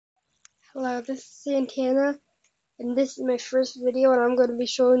Hello, this is Santana, and this is my first video, and I'm going to be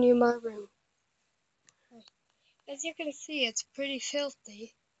showing you my room. As you can see, it's pretty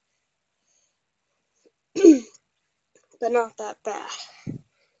filthy, but not that bad.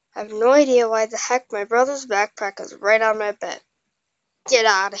 I have no idea why the heck my brother's backpack is right on my bed. Get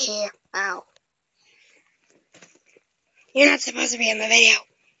out of here. Ow. You're not supposed to be in the video.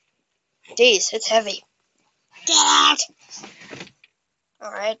 Jeez, it's heavy. Get out!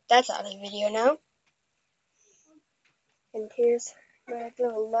 Alright, that's out of the video now. And here's my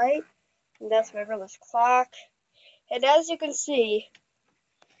little light, and that's my brother's clock. And as you can see,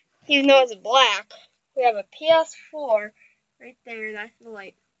 even though it's black, we have a PS4 right there. That's the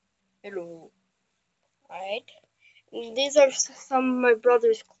light. Hello. Alright. These are some of my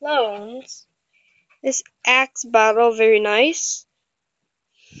brother's clones. This Axe bottle, very nice.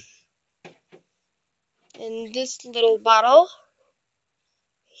 And this little bottle,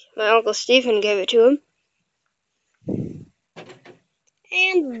 my Uncle Stephen gave it to him.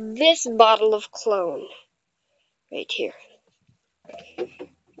 And this bottle of clone, right here.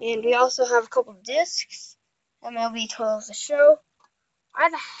 And we also have a couple discs. MLB 12 the show. Why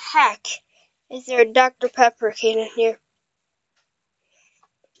the heck is there a Dr. Pepper can in here?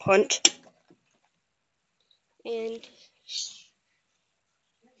 Punt. And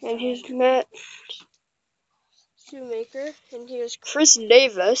here's Matt Shoemaker, and here's Chris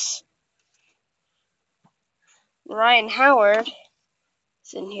Davis. Ryan Howard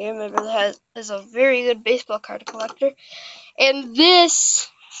is in here. My brother is a very good baseball card collector. And this,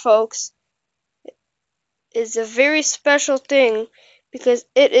 folks, is a very special thing because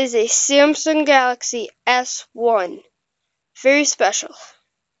it is a Samsung Galaxy S1. Very special.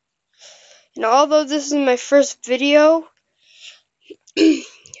 And although this is my first video,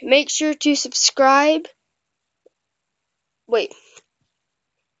 make sure to subscribe. Wait.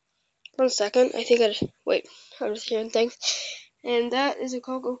 1 second. Wait. I'm just hearing things. And that is a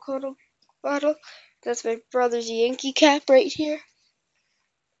Coca-Cola bottle. That's my brother's Yankee cap right here.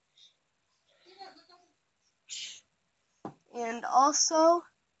 And also,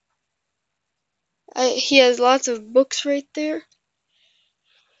 he has lots of books right there.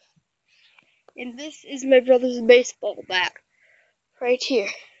 And this is my brother's baseball bat right here.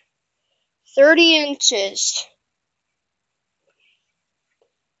 30 inches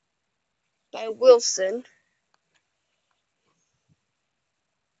by Wilson.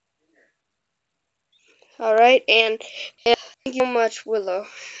 Alright, and thank you so much, Willow.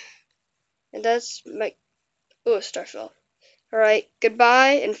 And that's my... Oh, Starfell. Alright,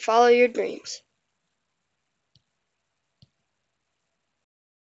 goodbye and follow your dreams.